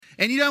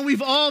And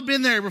we've all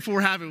been there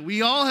before, haven't we?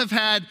 We all have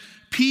had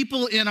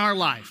people in our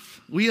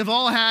life. We have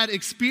all had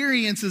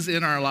experiences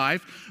in our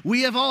life.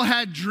 We have all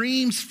had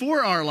dreams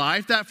for our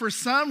life that for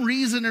some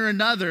reason or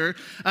another,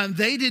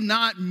 they did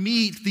not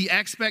meet the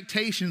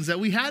expectations that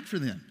we had for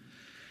them.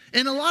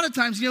 And a lot of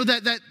times,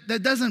 that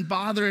doesn't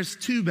bother us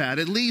too bad.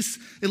 At least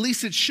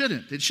it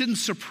shouldn't. It shouldn't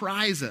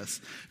surprise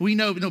us. We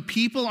know,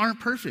 people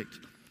aren't perfect.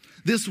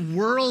 This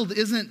world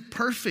isn't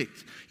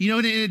perfect.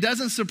 And it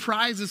doesn't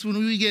surprise us when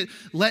we get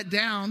let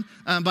down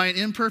by an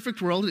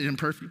imperfect world and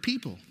imperfect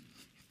people.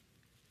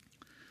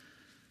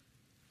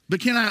 But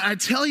can I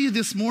tell you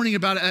this morning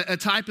about a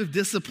type of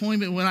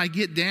disappointment when I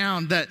get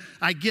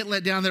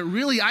let down, that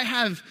really I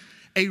have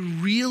a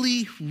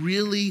really,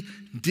 really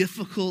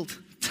difficult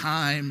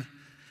time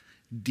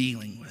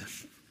dealing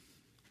with.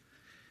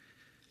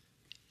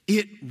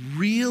 It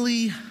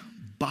really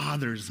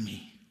bothers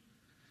me.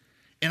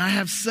 And I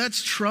have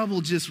such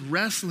trouble just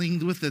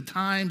wrestling with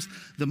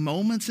the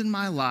moments in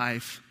my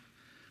life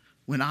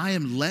when I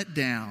am let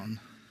down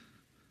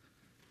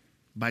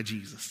by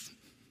Jesus.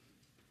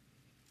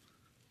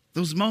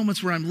 Those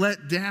moments where I'm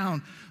let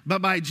down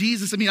by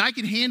Jesus. I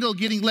can handle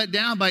getting let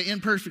down by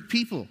imperfect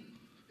people.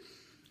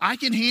 I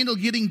can handle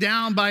getting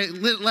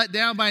let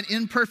down by an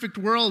imperfect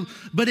world,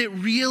 but it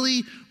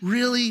really,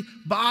 really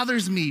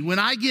bothers me when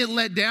I get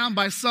let down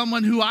by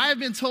someone who I have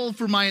been told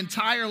for my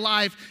entire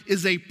life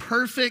is a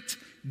perfect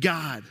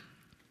God.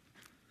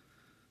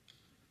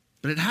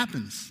 But it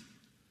happens.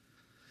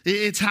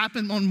 It's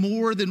happened on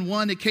more than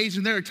one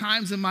occasion. There are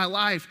times in my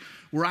life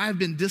where I've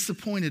been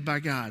disappointed by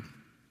God.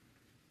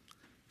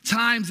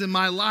 Times in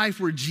my life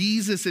where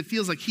Jesus, it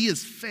feels like he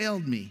has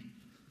failed me.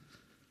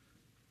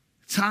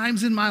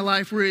 Times in my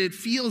life where it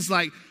feels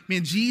like,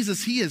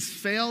 Jesus, he has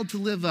failed to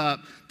live up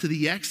to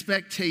the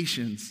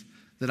expectations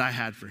that I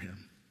had for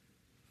him.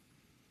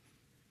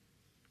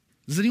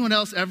 Does anyone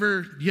else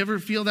do you ever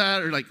feel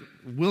that, or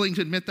willing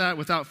to admit that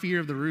without fear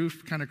of the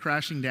roof kind of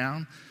crashing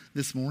down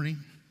this morning?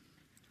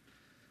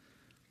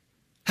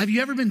 Have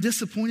you ever been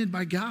disappointed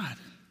by God?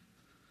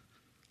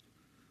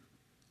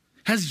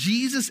 Has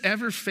Jesus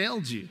ever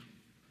failed you?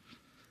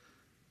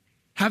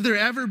 Have there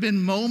ever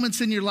been moments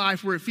in your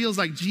life where it feels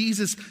like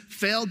Jesus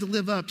failed to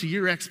live up to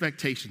your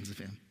expectations of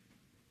him?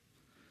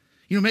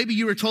 Maybe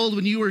you were told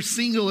when you were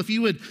single, if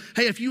you would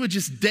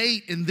just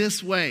date in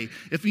this way,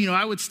 if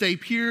I would stay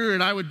pure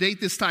and I would date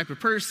this type of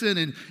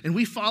person, and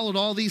we followed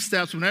all these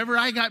steps. Whenever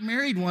I got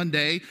married one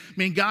day,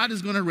 God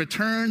is going to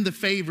return the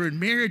favor, and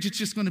marriage, it's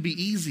just going to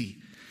be easy.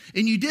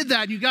 And you did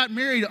that, and you got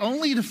married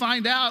only to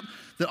find out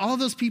that all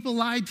those people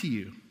lied to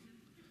you.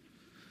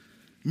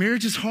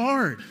 Marriage is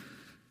hard.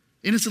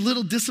 And it's a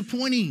little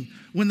disappointing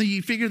when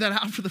you figure that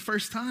out for the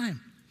first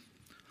time.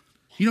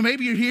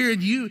 Maybe you're here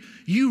and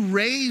you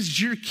raised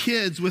your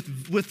kids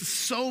with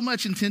so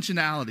much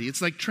intentionality.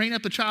 It's like train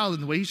up a child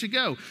in the way he should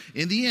go.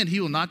 In the end, he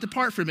will not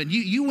depart from it.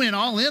 You went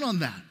all in on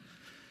that.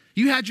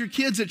 You had your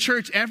kids at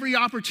church every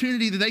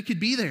opportunity that they could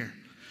be there.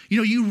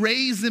 You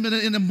raised them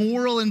in a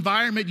moral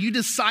environment. You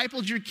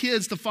discipled your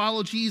kids to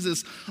follow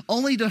Jesus,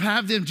 only to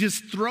have them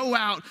just throw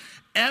out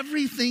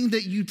everything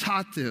that you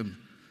taught them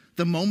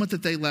the moment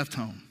that they left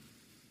home.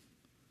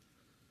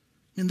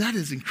 And that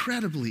is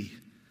incredibly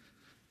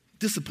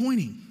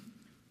disappointing.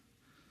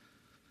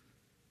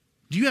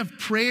 Do you have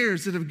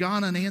prayers that have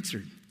gone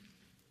unanswered?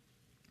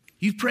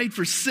 You've prayed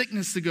for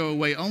sickness to go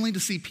away only to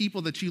see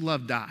people that you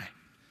love die.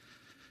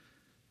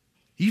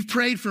 You've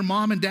prayed for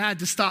mom and dad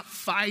to stop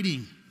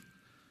fighting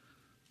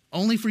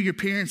only for your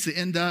parents to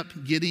end up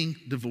getting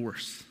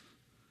divorced.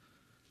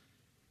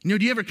 Do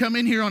you ever come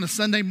in here on a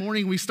Sunday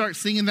morning and we start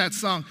singing that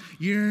song,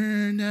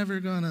 you're never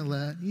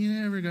gonna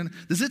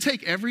Does it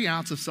take every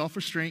ounce of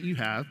self-restraint you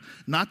have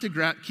not to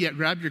grab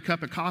your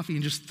cup of coffee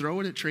and just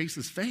throw it at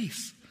Trace's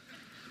face?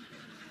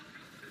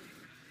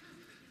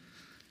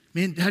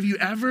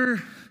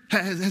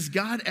 Has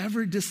God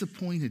ever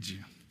disappointed you?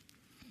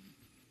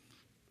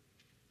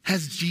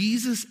 Has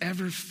Jesus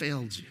ever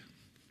failed you?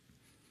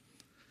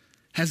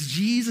 Has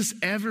Jesus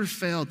ever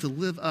failed to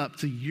live up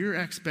to your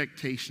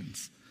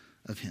expectations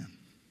of him?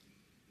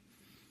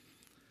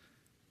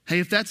 Hey,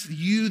 if that's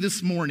you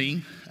this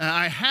morning,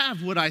 I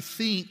have what I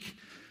think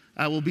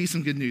will be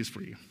some good news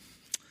for you.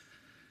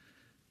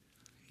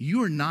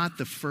 You are not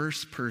the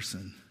first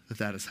person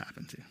that has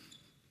happened to.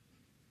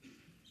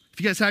 If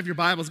you guys have your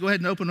Bibles, go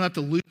ahead and open them up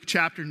to Luke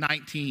chapter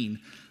 19.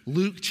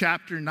 Luke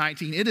chapter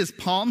 19. It is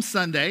Palm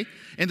Sunday,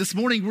 and this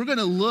morning we're going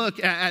to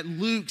look at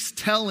Luke's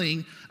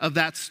telling of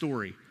that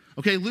story.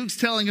 Okay, Luke's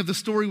telling of the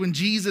story when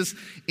Jesus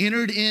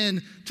entered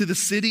into the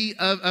city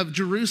of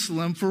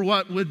Jerusalem for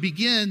what would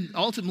begin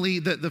ultimately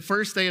the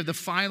first day of the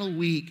final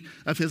week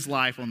of his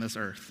life on this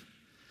earth.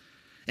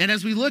 And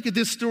as we look at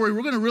this story,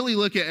 we're going to really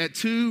look at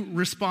two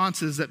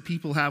responses that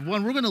people have.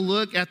 One, we're going to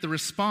look at the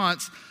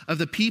response of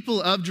the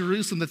people of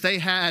Jerusalem that they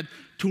had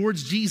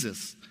towards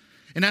Jesus.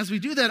 And as we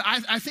do that,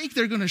 I think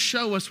they're going to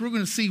show us, we're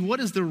going to see what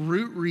is the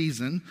root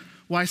reason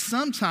why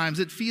sometimes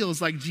it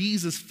feels like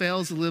Jesus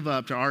fails to live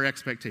up to our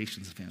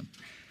expectations of him.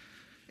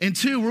 And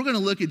two, we're going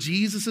to look at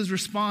Jesus'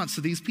 response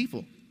to these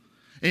people.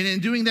 And in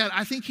doing that,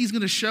 I think he's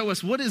going to show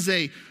us what is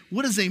a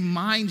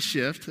mind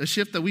shift, a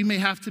shift that we may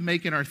have to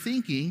make in our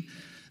thinking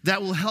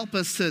that will help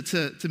us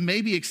to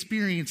maybe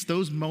experience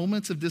those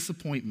moments of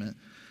disappointment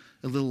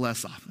a little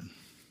less often.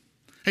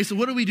 Hey, so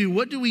what do we do?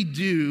 What do we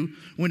do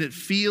when it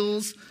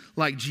feels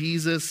like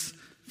Jesus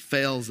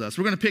fails us?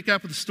 We're going to pick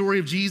up with the story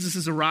of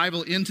Jesus'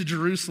 arrival into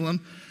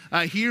Jerusalem.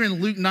 Here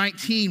in Luke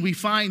 19, we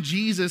find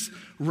Jesus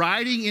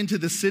riding into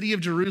the city of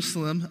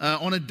Jerusalem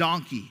on a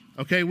donkey,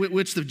 okay,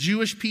 which the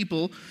Jewish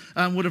people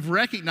would have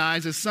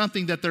recognized as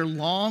something that their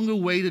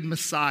long-awaited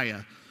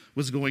Messiah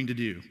was going to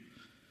do.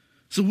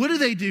 So what do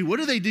they do? What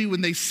do they do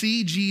when they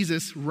see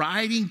Jesus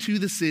riding to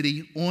the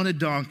city on a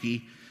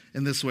donkey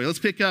in this way? Let's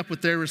pick up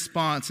with their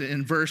response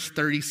in verse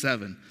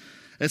 37.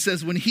 It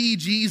says, when he,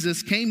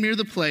 Jesus, came near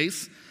the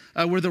place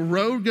where the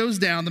road goes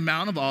down the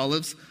Mount of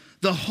Olives,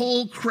 the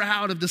whole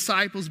crowd of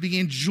disciples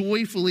began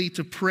joyfully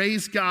to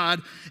praise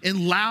God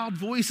in loud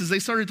voices. They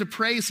started to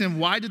praise him.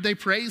 Why did they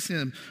praise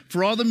him?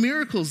 For all the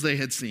miracles they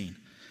had seen.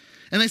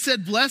 And they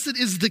said, blessed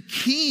is the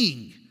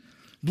King.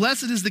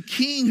 Blessed is the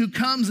King who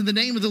comes in the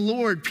name of the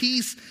Lord,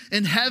 peace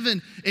in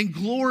heaven and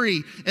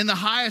glory in the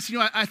highest. You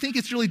know, I think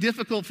it's really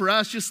difficult for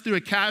us just through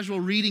a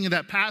casual reading of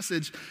that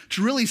passage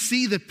to really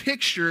see the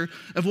picture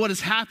of what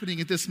is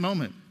happening at this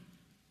moment.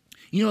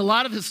 You know, a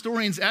lot of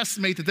historians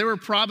estimate that there were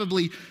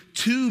probably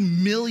 2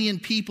 million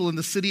people in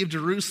the city of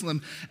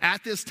Jerusalem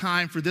at this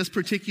time for this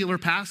particular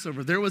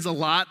Passover. There was a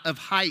lot of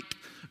hype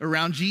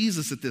around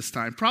Jesus at this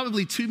time,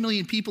 probably 2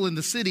 million people in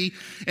the city,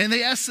 and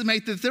they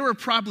estimate that there were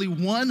probably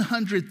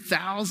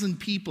 100,000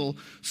 people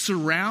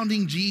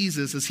surrounding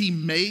Jesus as he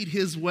made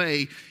his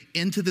way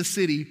into the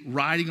city,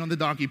 riding on the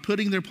donkey,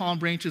 putting their palm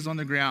branches on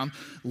the ground,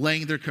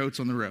 laying their coats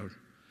on the road.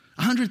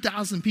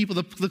 100,000 people.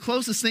 The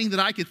closest thing that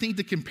I could think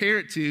to compare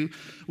it to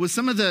was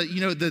some of the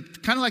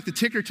kind of like the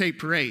ticker tape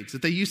parades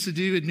that they used to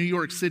do in New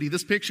York City.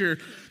 This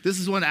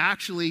is one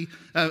actually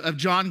of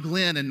John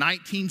Glenn in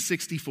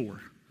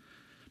 1964.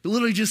 But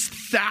literally just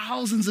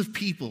thousands of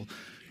people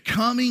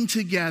coming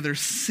together,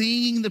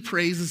 singing the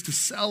praises to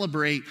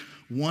celebrate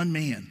one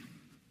man.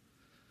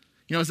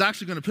 You know, I was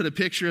actually going to put a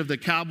picture of the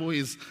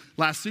Cowboys'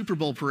 last Super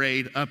Bowl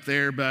parade up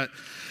there, but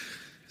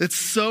it's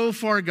so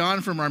far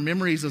gone from our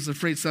memories, I was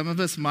afraid some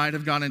of us might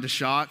have gone into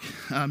shock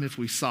if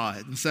we saw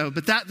it. And so,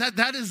 but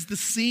that is the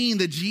scene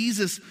that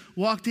Jesus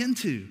walked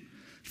into.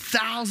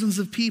 Thousands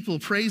of people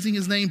praising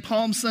his name.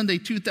 Palm Sunday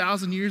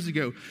 2,000 years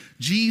ago,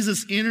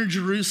 Jesus entered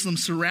Jerusalem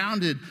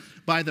surrounded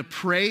by the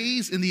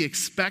praise and the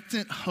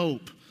expectant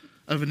hope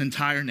of an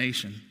entire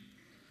nation.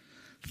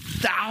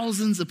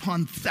 Thousands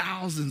upon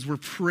thousands were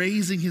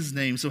praising his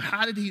name. So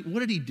what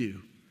did he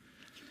do?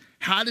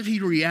 How did he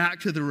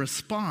react to the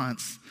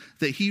response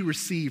that he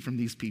received from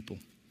these people?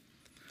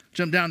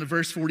 Jump down to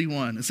verse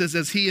 41. It says,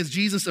 as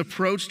Jesus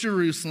approached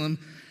Jerusalem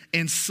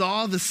and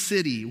saw the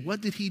city,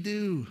 what did he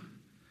do?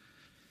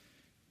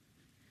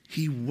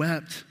 He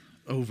wept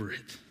over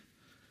it.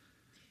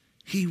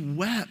 He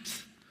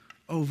wept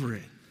over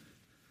it.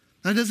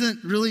 That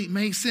doesn't really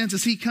make sense.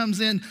 As he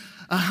comes in,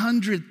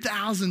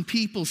 100,000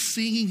 people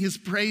singing his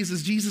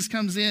praises. Jesus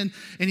comes in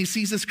and he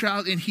sees this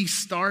crowd and he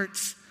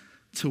starts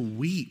to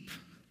weep.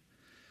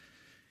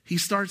 He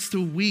starts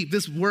to weep.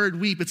 This word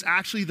weep, it's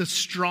actually the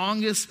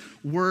strongest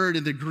word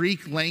in the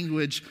Greek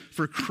language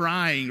for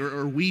crying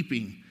or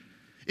weeping.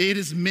 It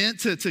is meant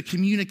to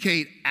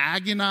communicate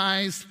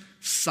agonized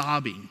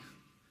sobbing.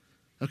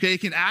 Okay,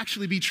 it can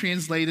actually be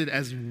translated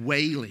as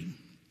wailing.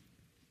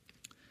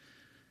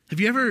 Have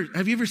you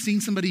ever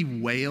seen somebody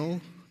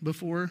wail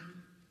before?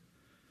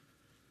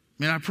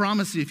 Man, I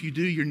promise you, if you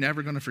do, you're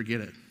never going to forget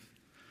it.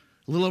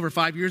 A little over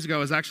 5 years ago, I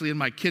was actually in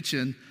my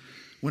kitchen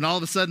when all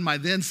of a sudden my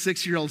then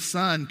 6-year-old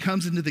son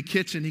comes into the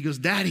kitchen. He goes,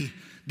 Daddy,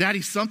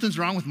 something's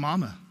wrong with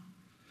Mama.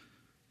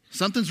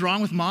 Something's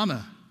wrong with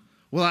Mama.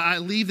 Well, I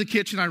leave the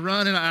kitchen, I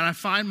run, and I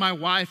find my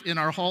wife in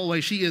our hallway.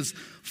 She is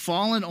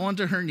fallen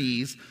onto her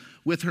knees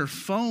with her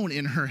phone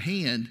in her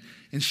hand,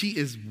 and she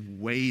is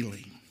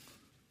wailing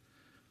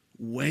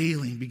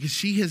because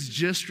she has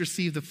just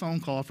received a phone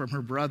call from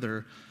her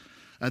brother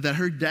that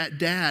her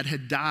dad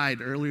had died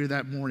earlier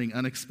that morning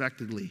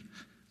unexpectedly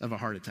of a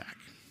heart attack.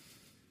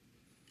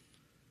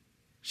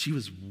 She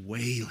was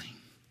wailing.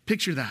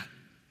 Picture that.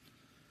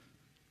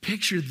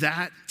 Picture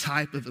that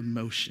type of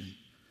emotion.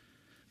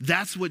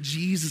 That's what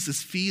Jesus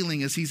is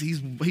feeling as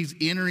he's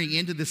entering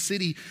into the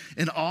city,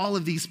 and all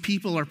of these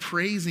people are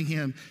praising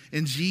him.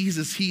 And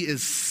Jesus, he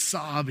is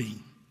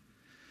sobbing.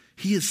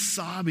 He is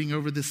sobbing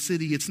over the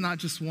city. It's not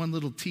just one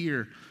little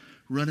tear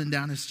running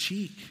down his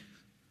cheek.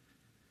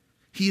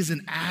 He is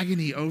in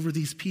agony over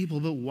these people,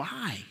 but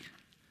why?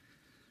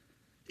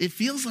 It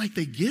feels like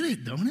they get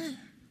it, don't it?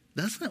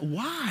 Doesn't it?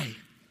 Why?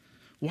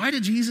 Why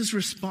did Jesus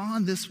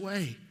respond this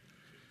way?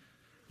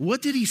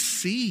 What did he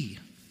see?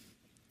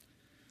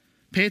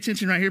 Pay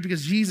attention right here,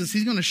 because Jesus,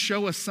 he's going to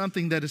show us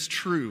something that is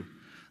true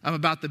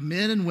about the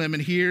men and women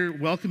here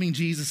welcoming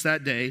Jesus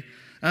that day,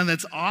 and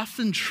that's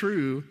often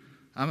true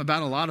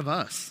about a lot of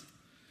us.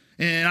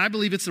 And I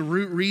believe it's a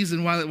root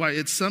reason why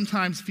it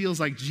sometimes feels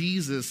like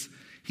Jesus,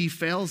 he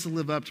fails to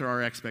live up to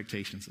our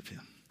expectations of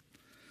him.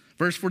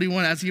 Verse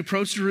 41, as he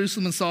approached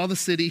Jerusalem and saw the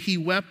city, he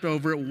wept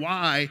over it.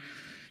 Why?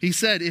 He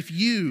said, if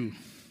you,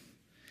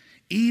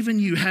 even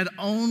you, had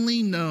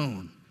only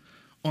known,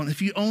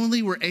 if you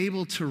only were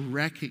able to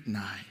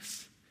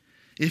recognize,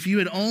 if you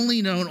had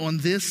only known on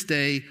this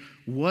day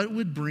what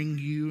would bring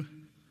you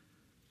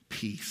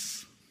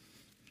peace.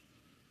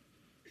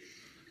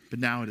 But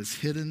now it is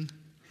hidden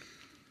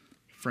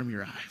from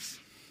your eyes.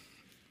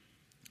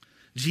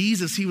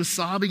 Jesus, he was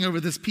sobbing over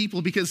this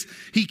people because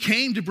he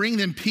came to bring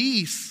them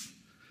peace.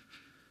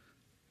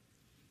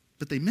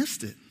 But they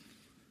missed it.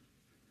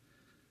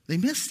 They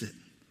missed it.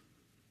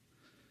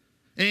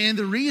 And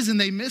the reason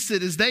they missed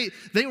it is they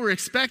were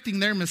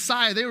expecting their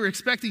Messiah. They were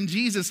expecting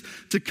Jesus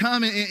to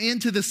come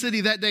into the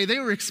city that day. They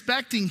were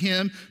expecting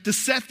him to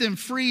set them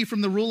free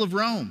from the rule of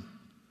Rome.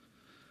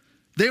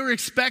 They were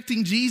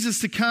expecting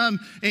Jesus to come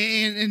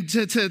and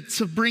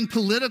to bring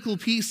political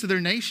peace to their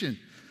nation.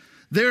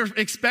 They're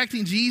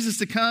expecting Jesus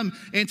to come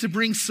and to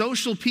bring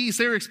social peace.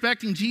 They were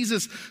expecting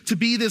Jesus to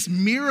be this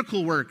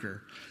miracle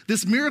worker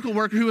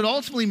who would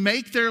ultimately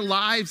make their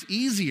lives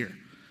easier.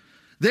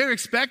 They're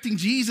expecting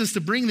Jesus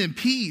to bring them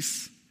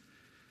peace,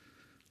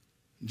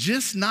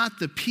 just not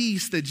the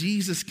peace that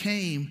Jesus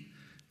came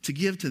to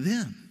give to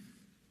them.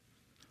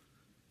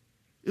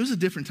 It was a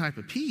different type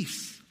of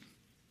peace.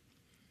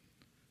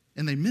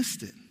 And they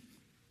missed it.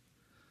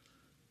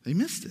 They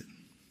missed it.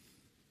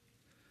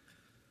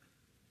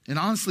 And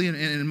honestly,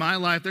 in my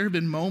life, there have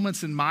been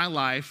moments in my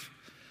life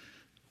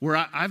where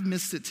I've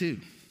missed it too.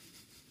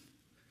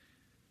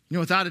 You know,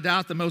 without a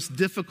doubt, the most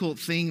difficult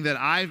thing that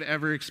I've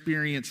ever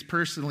experienced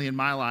personally in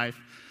my life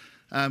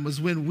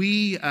was when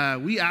we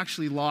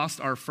actually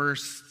lost our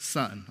first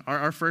son.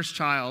 Our first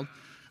child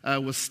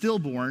was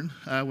stillborn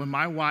when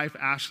my wife,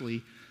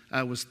 Ashley,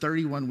 was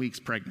 31 weeks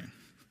pregnant.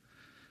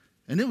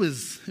 And it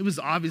was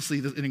obviously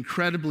an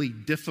incredibly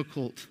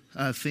difficult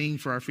thing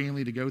for our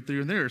family to go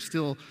through. And there are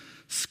still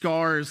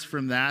scars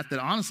from that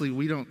honestly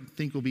we don't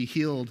think will be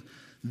healed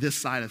this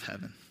side of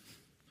heaven.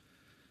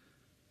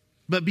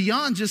 But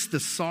beyond just the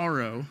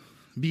sorrow,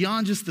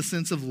 beyond just the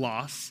sense of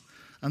loss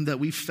that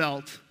we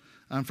felt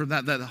from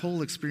that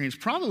whole experience,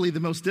 probably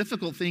the most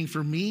difficult thing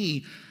for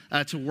me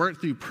to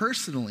work through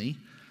personally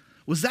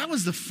was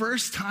the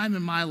first time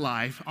in my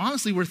life,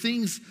 honestly, where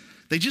things,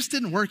 they just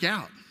didn't work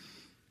out.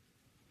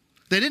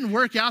 They didn't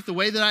work out the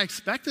way that I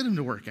expected them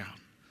to work out.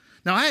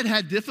 Now, I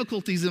had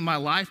difficulties in my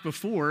life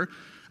before,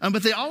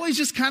 but they always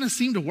just kind of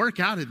seemed to work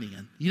out in the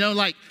end. You know,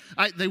 like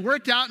they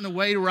worked out in a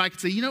way where I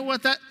could say, you know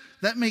what,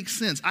 that makes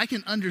sense. I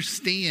can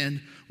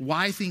understand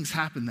why things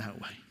happen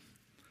that way.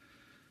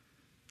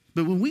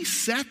 But when we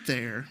sat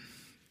there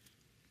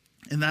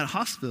in that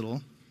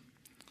hospital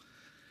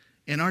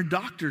and our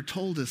doctor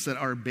told us that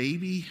our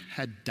baby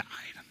had died,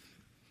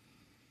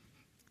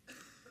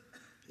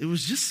 it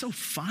was just so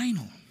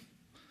final.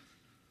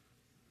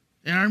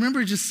 And I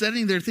remember just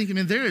sitting there thinking,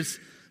 man, this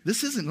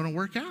isn't going to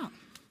work out.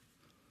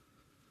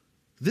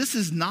 This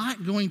is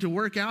not going to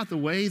work out the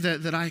way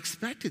that I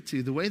expect it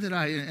to, the way that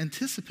I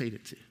anticipate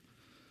it to,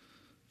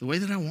 the way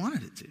that I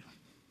wanted it to.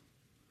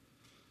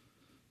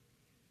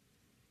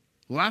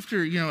 Well,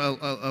 after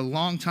a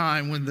long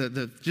time when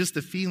just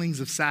the feelings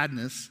of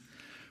sadness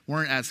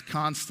weren't as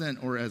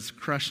constant or as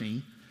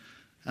crushing,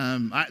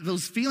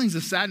 those feelings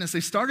of sadness, they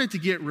started to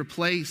get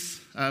replaced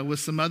with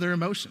some other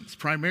emotions,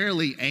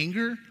 primarily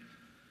anger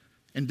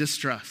and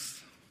distrust.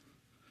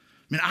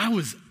 I mean, I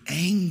was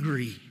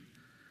angry.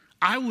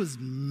 I was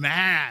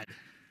mad.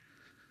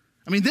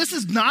 I mean, this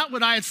is not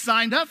what I had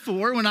signed up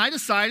for when I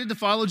decided to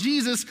follow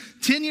Jesus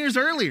 10 years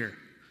earlier.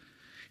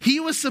 He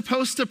was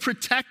supposed to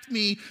protect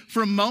me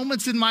from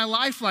moments in my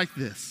life like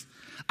this.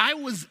 I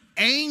was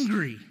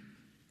angry.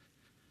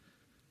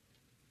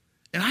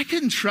 And I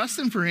couldn't trust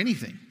him for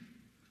anything,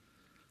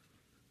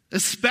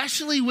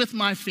 especially with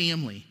my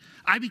family.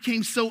 I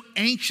became so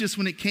anxious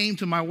when it came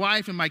to my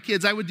wife and my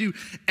kids. I would do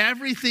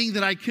everything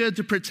that I could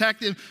to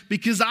protect them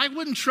because I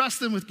wouldn't trust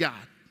them with God.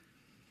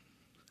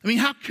 I mean,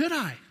 how could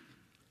I?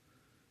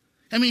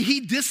 I mean,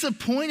 he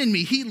disappointed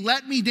me. He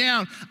let me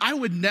down. I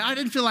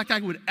didn't feel like I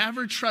would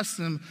ever trust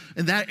him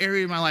in that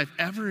area of my life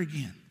ever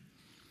again.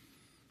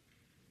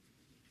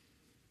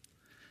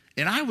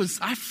 And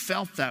I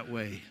felt that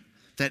way,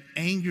 that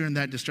anger and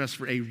that distress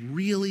for a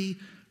really,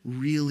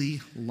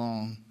 really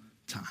long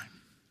time.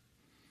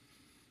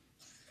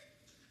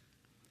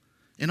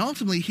 And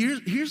ultimately,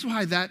 here's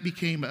why that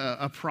became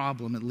a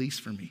problem, at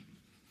least for me.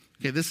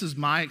 Okay, this is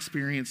my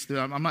experience.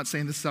 I'm not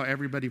saying this is how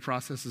everybody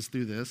processes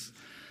through this,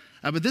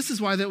 but this is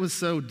why that was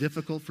so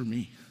difficult for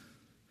me.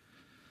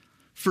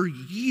 For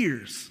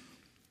years,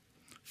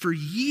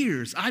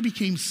 I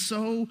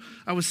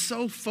was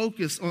so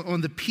focused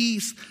on the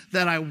peace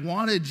that I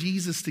wanted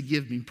Jesus to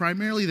give me,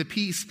 primarily the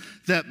peace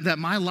that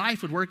my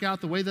life would work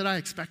out the way that I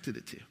expected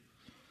it to.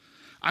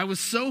 I was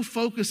so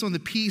focused on the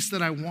peace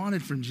that I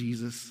wanted from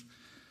Jesus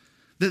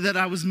that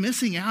I was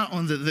missing out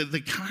on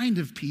the kind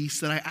of peace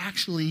that I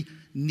actually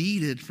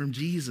needed from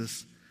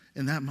Jesus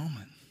in that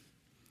moment.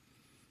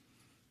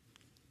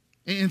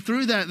 And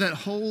through that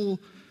whole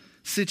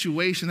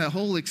situation, that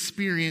whole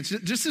experience,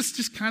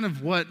 just kind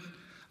of what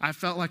I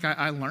felt like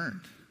I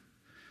learned.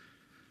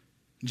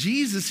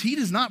 Jesus, he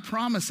does not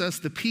promise us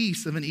the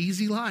peace of an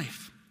easy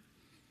life.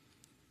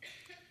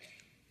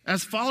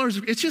 As followers,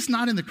 it's just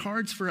not in the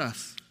cards for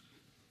us.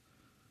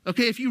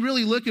 Okay, if you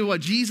really look at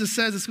what Jesus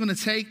says it's going to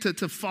take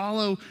to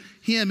follow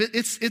him,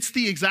 it's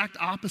the exact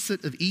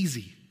opposite of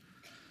easy.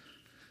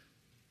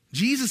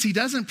 Jesus, he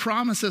doesn't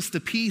promise us the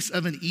peace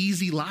of an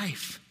easy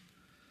life.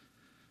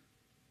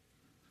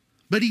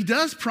 But he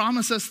does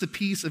promise us the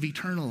peace of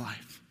eternal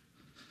life.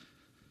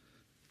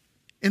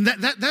 And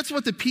that's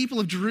what the people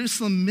of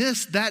Jerusalem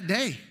missed that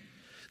day.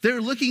 They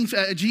were looking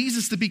at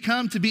Jesus to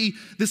be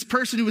this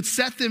person who would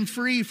set them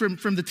free from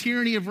the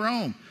tyranny of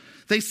Rome.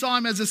 They saw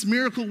him as this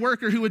miracle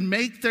worker who would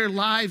make their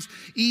lives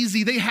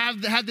easy. They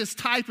had this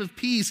type of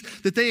peace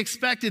that they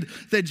expected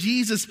that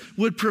Jesus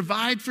would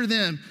provide for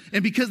them.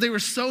 And because they were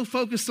so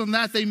focused on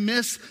that, they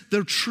missed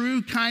the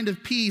true kind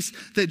of peace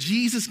that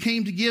Jesus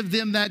came to give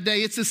them that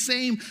day. It's the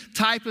same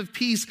type of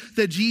peace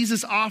that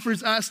Jesus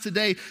offers us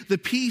today. The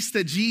peace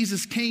that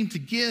Jesus came to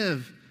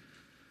give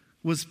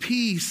was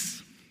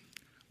peace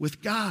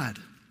with God.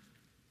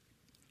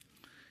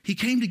 He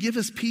came to give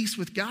us peace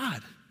with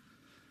God.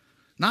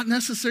 Not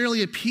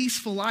necessarily a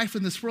peaceful life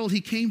in this world.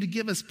 He came to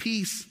give us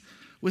peace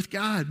with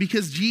God.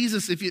 Because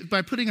Jesus,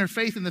 by putting our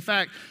faith in the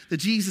fact that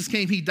Jesus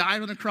came, he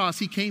died on the cross,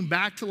 he came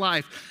back to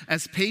life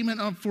as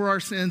payment for our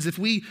sins. If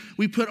we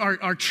put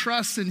our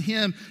trust in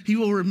him, he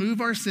will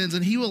remove our sins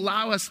and he will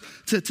allow us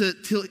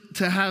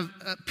to have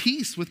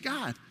peace with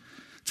God,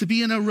 to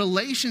be in a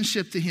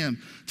relationship to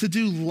him, to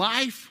do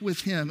life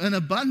with him, an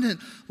abundant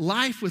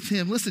life with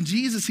him. Listen,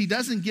 Jesus, he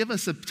doesn't give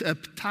us a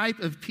type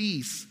of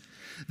peace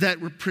that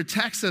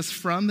protects us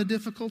from the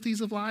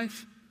difficulties of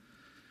life,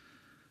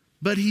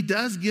 but he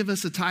does give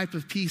us a type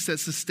of peace that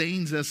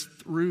sustains us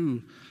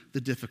through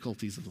the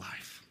difficulties of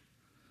life.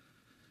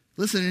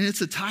 Listen, and it's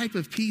a type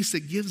of peace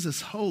that gives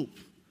us hope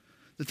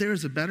that there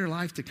is a better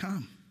life to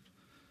come.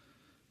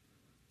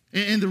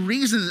 And the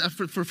reason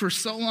for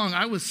so long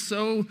I was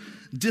so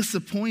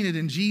disappointed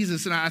in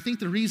Jesus, and I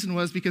think the reason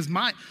was because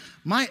my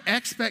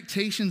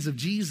expectations of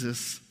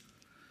Jesus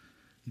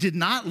did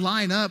not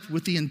line up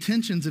with the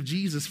intentions of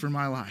Jesus for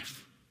my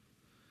life.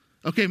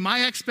 Okay,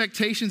 my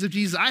expectations of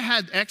Jesus, I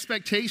had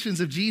expectations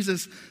of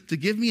Jesus to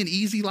give me an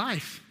easy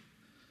life.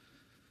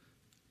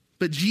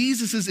 But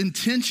Jesus'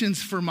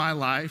 intentions for my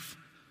life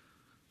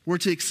were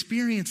to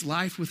experience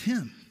life with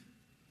him.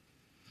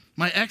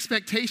 My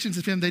expectations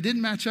of him, they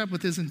didn't match up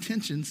with his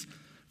intentions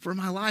for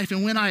my life.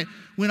 And when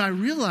I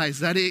realized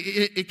that,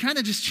 it kind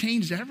of just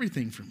changed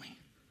everything for me.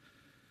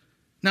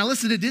 Now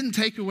listen, it didn't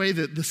take away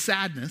the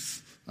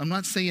sadness. I'm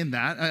not saying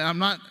that. I'm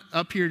not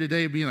up here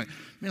today being like,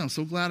 man, I'm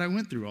so glad I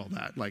went through all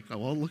that. Like, oh,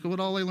 well, look at what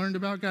all I learned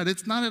about God.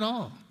 It's not at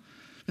all.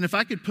 And if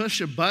I could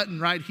push a button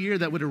right here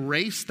that would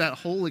erase that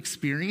whole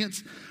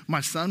experience,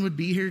 my son would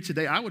be here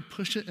today, I would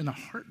push it in a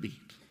heartbeat.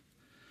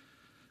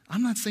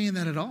 I'm not saying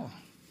that at all.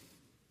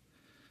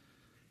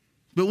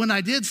 But when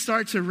I did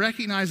start to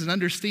recognize and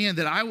understand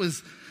that I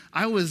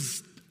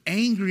was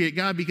angry at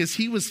God because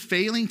he was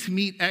failing to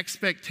meet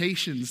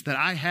expectations that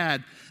I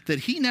had that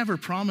he never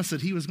promised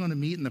that he was going to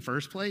meet in the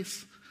first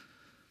place,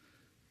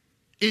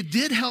 it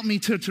did help me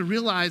to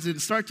realize and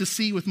start to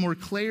see with more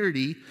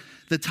clarity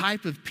the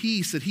type of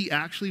peace that he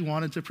actually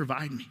wanted to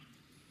provide me.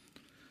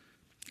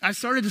 I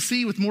started to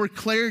see with more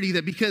clarity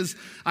that because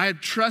I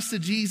had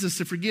trusted Jesus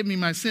to forgive me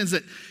my sins,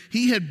 that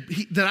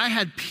that I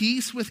had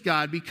peace with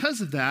God.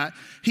 Because of that,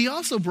 he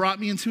also brought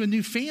me into a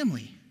new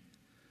family.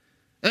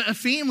 A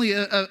family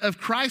of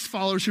Christ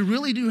followers who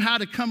really knew how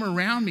to come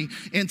around me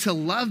and to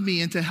love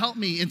me and to help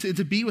me and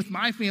to be with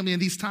my family in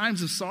these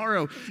times of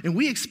sorrow. And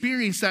we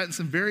experienced that in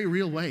some very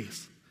real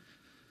ways.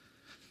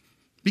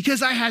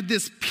 Because I had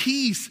this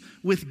peace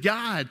with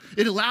God,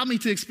 it allowed me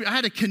to experience, I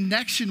had a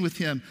connection with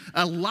him,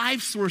 a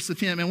life source of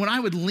him. And when I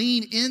would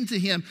lean into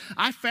him,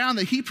 I found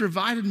that he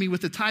provided me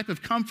with a type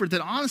of comfort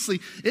that honestly,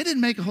 it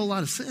didn't make a whole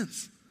lot of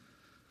sense.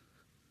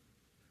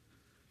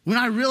 When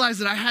I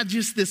realized that I had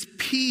just this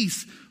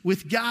peace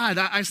with God,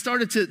 I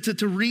started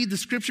to read the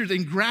scriptures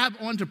and grab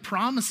onto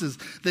promises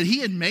that he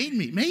had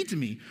made to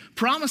me.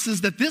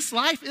 Promises that this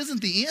life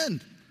isn't the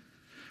end.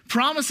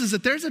 Promises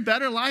that there's a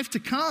better life to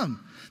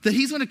come. That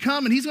he's going to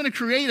come and he's going to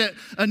create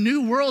a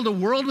new world, a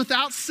world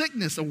without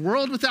sickness, a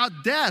world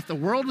without death, a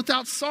world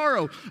without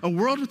sorrow, a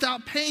world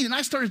without pain. And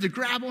I started to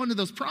grab onto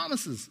those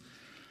promises.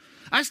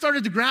 I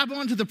started to grab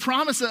onto the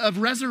promise of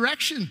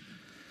resurrection.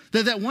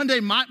 That one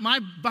day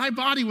my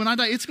body, when I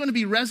die, it's going to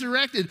be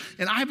resurrected.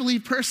 And I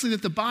believe personally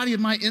that the body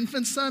of my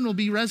infant son will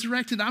be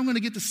resurrected. I'm going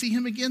to get to see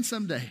him again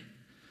someday.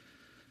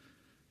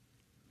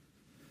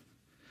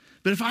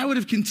 But if I would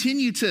have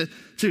continued to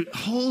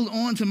hold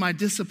on to my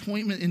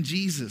disappointment in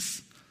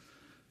Jesus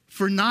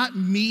for not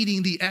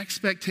meeting the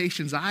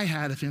expectations I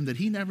had of him that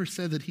he never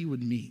said that he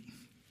would meet,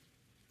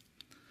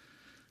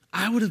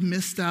 I would have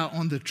missed out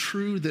on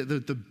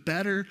the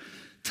better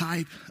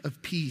type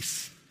of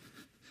peace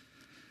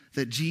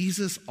that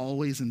Jesus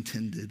always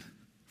intended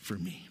for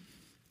me.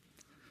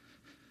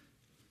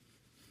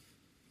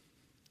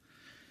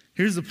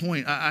 Here's the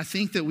point. I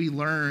think that we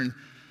learn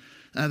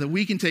that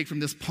we can take from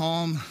this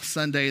Palm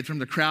Sunday, from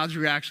the crowd's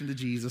reaction to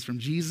Jesus, from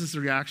Jesus'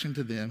 reaction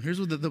to them. Here's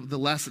what the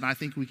lesson I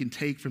think we can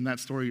take from that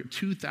story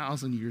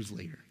 2,000 years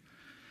later.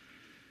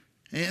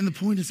 And the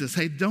point is this: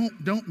 hey,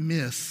 don't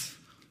miss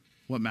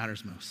what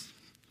matters most.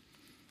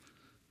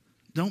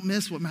 Don't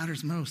miss what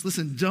matters most.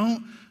 Listen,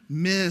 don't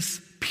miss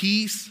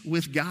peace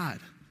with God,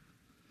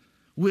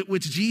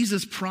 which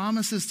Jesus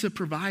promises to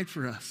provide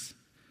for us,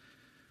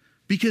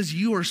 because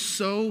you are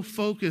so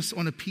focused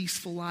on a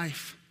peaceful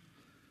life,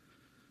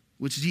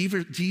 which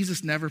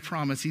Jesus never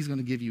promised he's going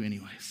to give you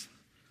anyways.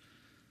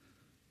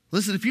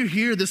 Listen, if you're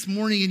here this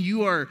morning and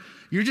you're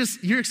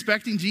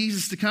expecting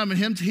Jesus to come and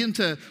him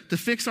to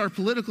fix our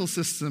political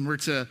system, or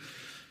to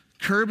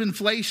curb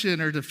inflation,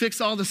 or to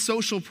fix all the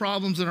social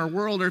problems in our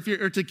world, or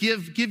to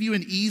give you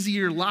an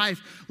easier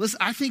life, listen,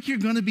 I think you're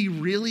going to be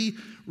really,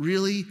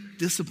 really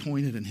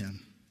disappointed in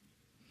him.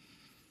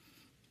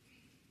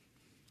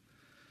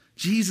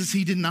 Jesus,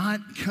 he did not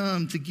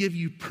come to give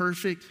you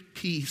perfect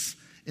peace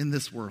in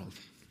this world.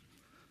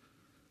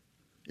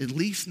 At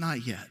least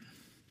not yet.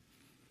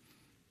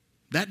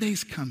 That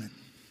day's coming.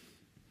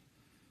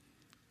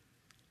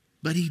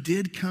 But he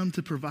did come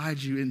to provide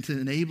you and to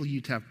enable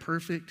you to have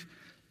perfect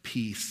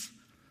peace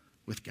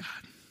with God.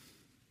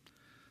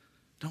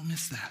 Don't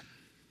miss that.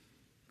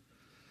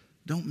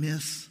 Don't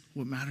miss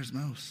what matters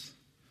most.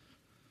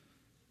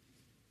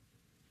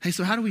 Hey,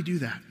 so how do we do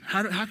that?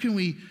 How can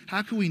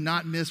we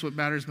not miss what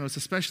matters most,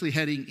 especially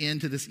heading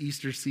into this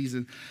Easter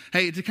season?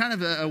 Hey, to kind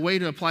of a way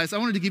to apply this, I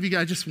wanted to give you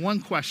guys just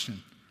one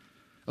question.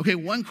 Okay,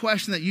 one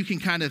question that you can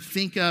kind of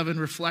think of and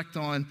reflect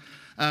on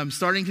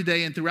starting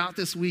today and throughout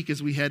this week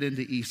as we head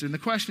into Easter. And the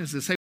question is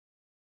this: hey,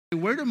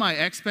 where do my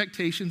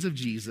expectations of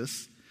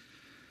Jesus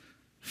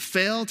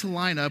fail to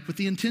line up with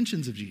the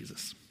intentions of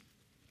Jesus?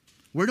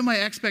 Where do my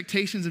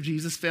expectations of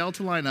Jesus fail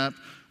to line up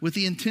with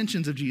the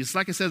intentions of Jesus?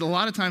 Like I said, a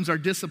lot of times our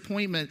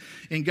disappointment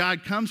in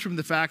God comes from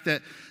the fact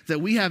that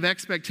we have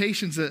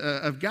expectations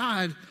of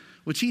God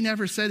which he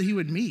never said he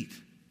would meet.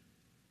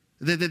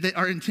 That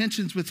our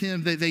intentions with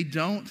him, they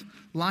don't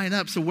line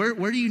up. So where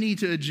do you need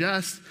to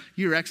adjust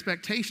your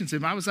expectations?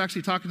 And I was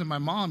actually talking to my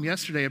mom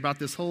yesterday about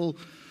this whole,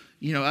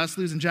 us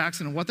losing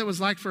Jackson and what that was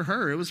like for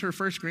her. It was her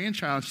first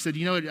grandchild. She said,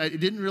 it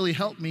didn't really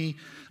help me.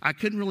 I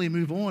couldn't really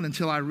move on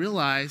until I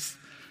realized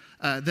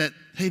that,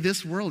 hey,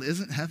 this world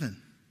isn't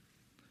heaven.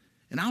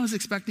 And I was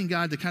expecting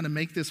God to kind of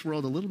make this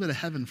world a little bit of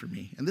heaven for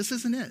me. And this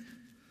isn't it.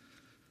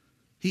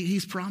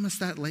 He's promised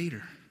that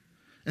later.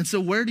 And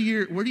so where do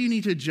you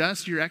need to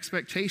adjust your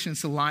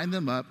expectations to line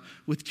them up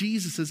with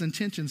Jesus'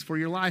 intentions for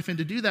your life? And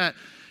to do that,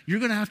 you're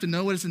going to have to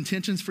know what his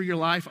intentions for your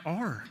life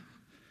are.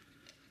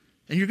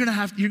 And you're going to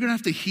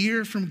have to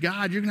hear from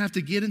God. You're going to have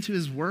to get into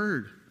his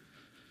word.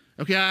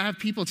 Okay, I have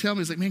people tell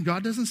me, it's like, man,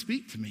 God doesn't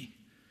speak to me.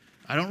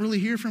 I don't really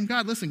hear from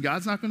God. Listen,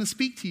 God's not going to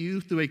speak to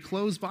you through a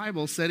closed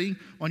Bible sitting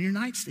on your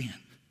nightstand.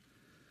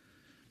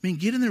 I mean,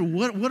 get in there.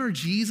 What are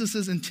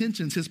Jesus'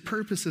 intentions, his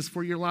purposes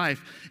for your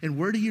life? And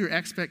where do your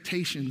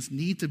expectations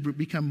need to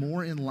become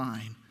more in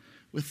line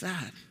with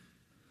that?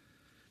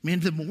 Man,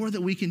 the more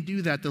that we can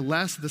do that, the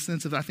less the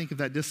sense of, I think, of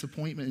that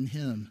disappointment in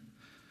him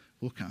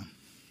will come.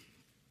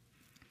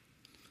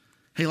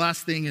 Hey,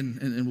 last thing,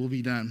 and we'll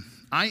be done.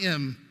 I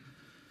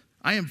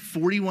am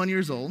 41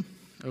 years old,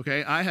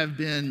 okay? I have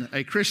been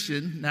a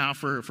Christian now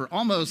for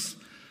almost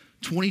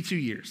 22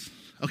 years,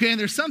 okay? And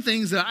there's some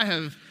things that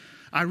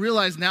I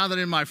realize now that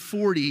in my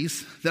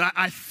 40s that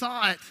I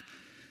thought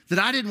that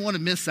I didn't want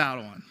to miss out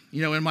on,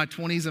 in my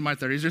 20s and my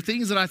 30s. There are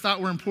things that I thought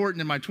were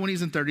important in my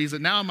 20s and 30s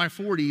that now in my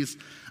 40s,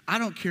 I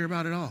don't care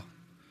about at all.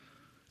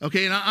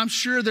 Okay, and I'm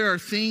sure there are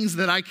things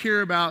that I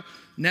care about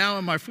now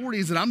in my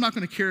 40s that I'm not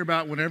going to care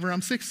about whenever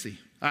I'm 60.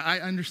 I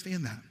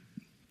understand that.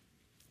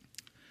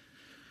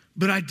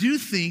 But I do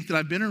think that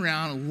I've been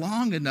around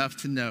long enough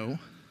to know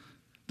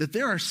that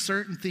there are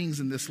certain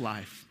things in this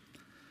life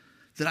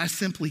that I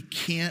simply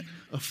can't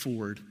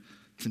afford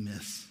to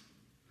miss.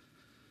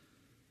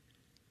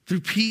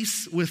 Through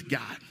peace with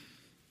God,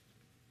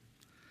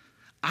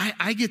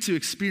 I get to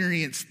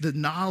experience the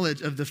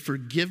knowledge of the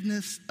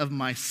forgiveness of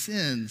my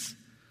sins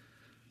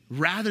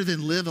rather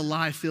than live a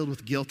life filled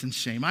with guilt and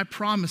shame. I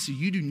promise you,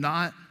 you do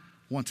not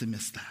want to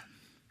miss that.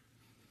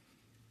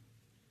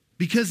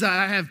 Because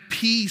I have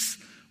peace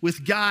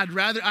with God,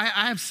 rather, I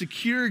have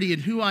security in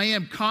who I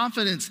am,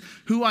 confidence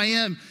who I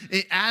am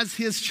as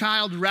his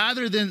child,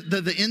 rather than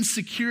the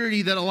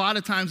insecurity that a lot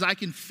of times I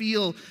can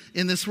feel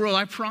in this world.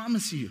 I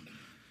promise you,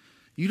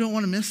 you don't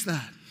want to miss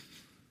that.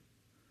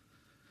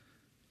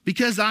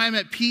 Because I'm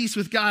at peace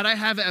with God, I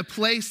have a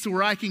place to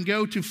where I can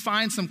go to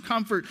find some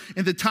comfort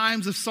in the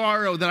times of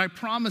sorrow that I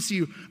promise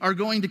you are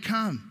going to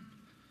come.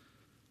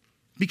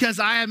 Because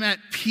I am at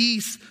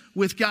peace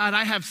with God,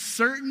 I have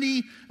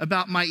certainty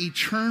about my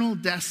eternal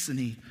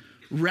destiny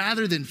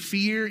rather than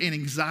fear and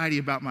anxiety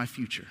about my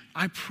future.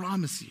 I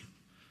promise you,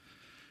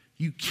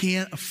 you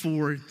can't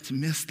afford to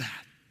miss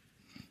that.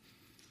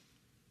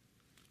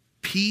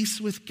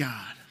 Peace with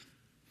God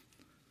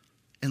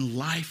and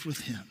life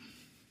with him.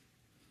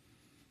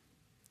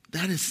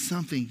 That is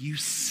something you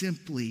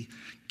simply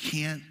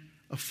can't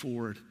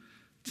afford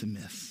to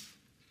miss.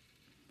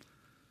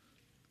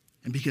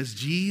 And because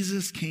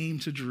Jesus came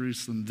to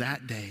Jerusalem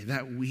that day,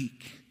 that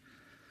week,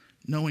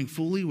 knowing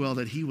fully well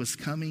that he was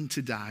coming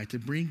to die, to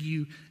bring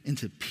you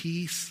into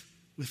peace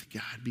with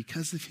God,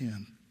 because of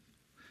him,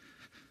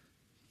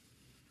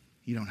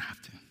 you don't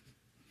have to.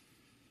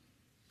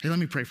 Hey, let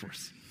me pray for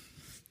us.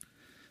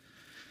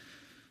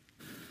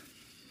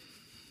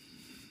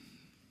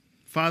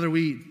 Father,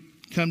 we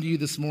come to you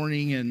this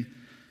morning, and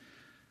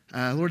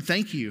Lord,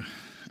 thank you.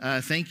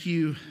 Thank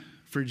you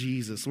for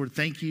Jesus. Lord,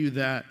 thank you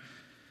that,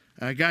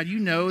 God, you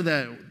know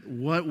that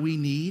what we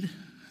need,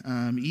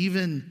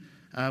 even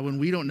when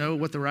we don't know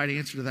what the right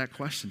answer to that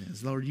question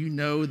is. Lord, you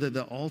know that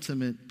the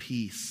ultimate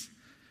peace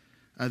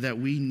that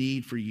we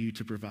need for you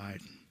to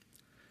provide.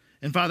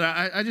 And Father,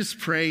 I just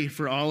pray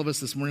for all of us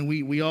this morning.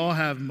 We all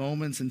have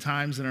moments and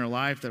times in our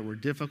life that were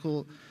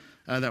difficult,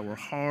 that were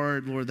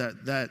hard, Lord,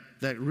 that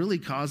really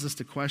caused us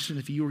to question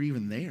if you were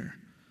even there,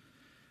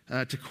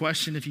 to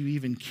question if you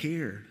even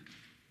cared.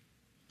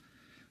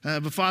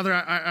 But Father,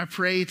 I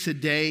pray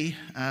today,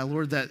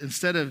 Lord, that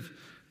instead of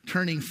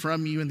turning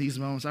from you in these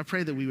moments, I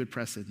pray that we would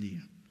press into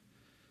you.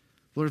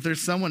 Lord, if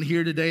there's someone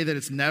here today that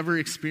has never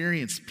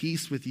experienced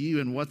peace with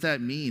you and what that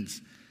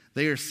means,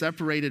 they are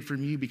separated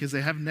from you because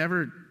they have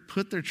never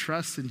put their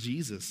trust in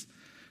Jesus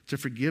to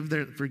forgive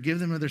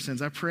them of their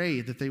sins. I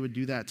pray that they would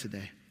do that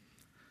today.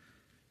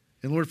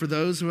 And Lord, for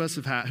those of us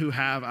who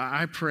have,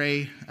 I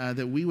pray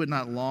that we would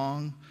not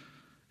long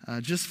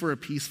just for a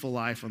peaceful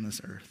life on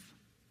this earth.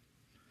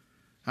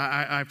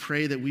 I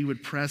pray that we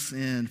would press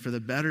in for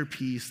the better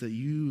peace that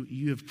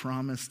you have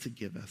promised to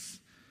give us,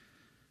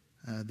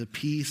 the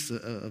peace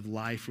of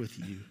life with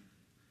you,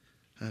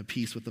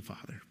 peace with the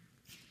Father.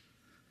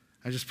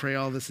 I just pray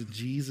all this in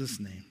Jesus'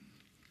 name.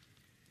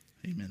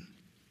 Amen.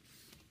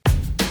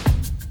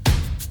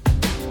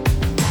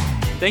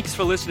 Thanks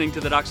for listening to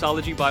the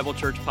Doxology Bible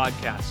Church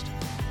podcast.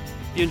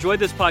 If you enjoyed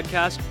this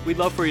podcast, we'd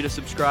love for you to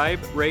subscribe,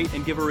 rate,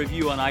 and give a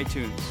review on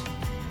iTunes.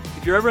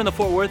 If you're ever in the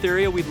Fort Worth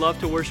area, we'd love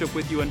to worship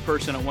with you in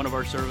person at one of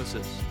our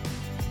services.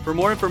 For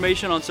more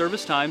information on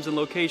service times and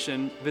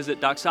location, visit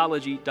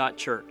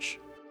doxology.church.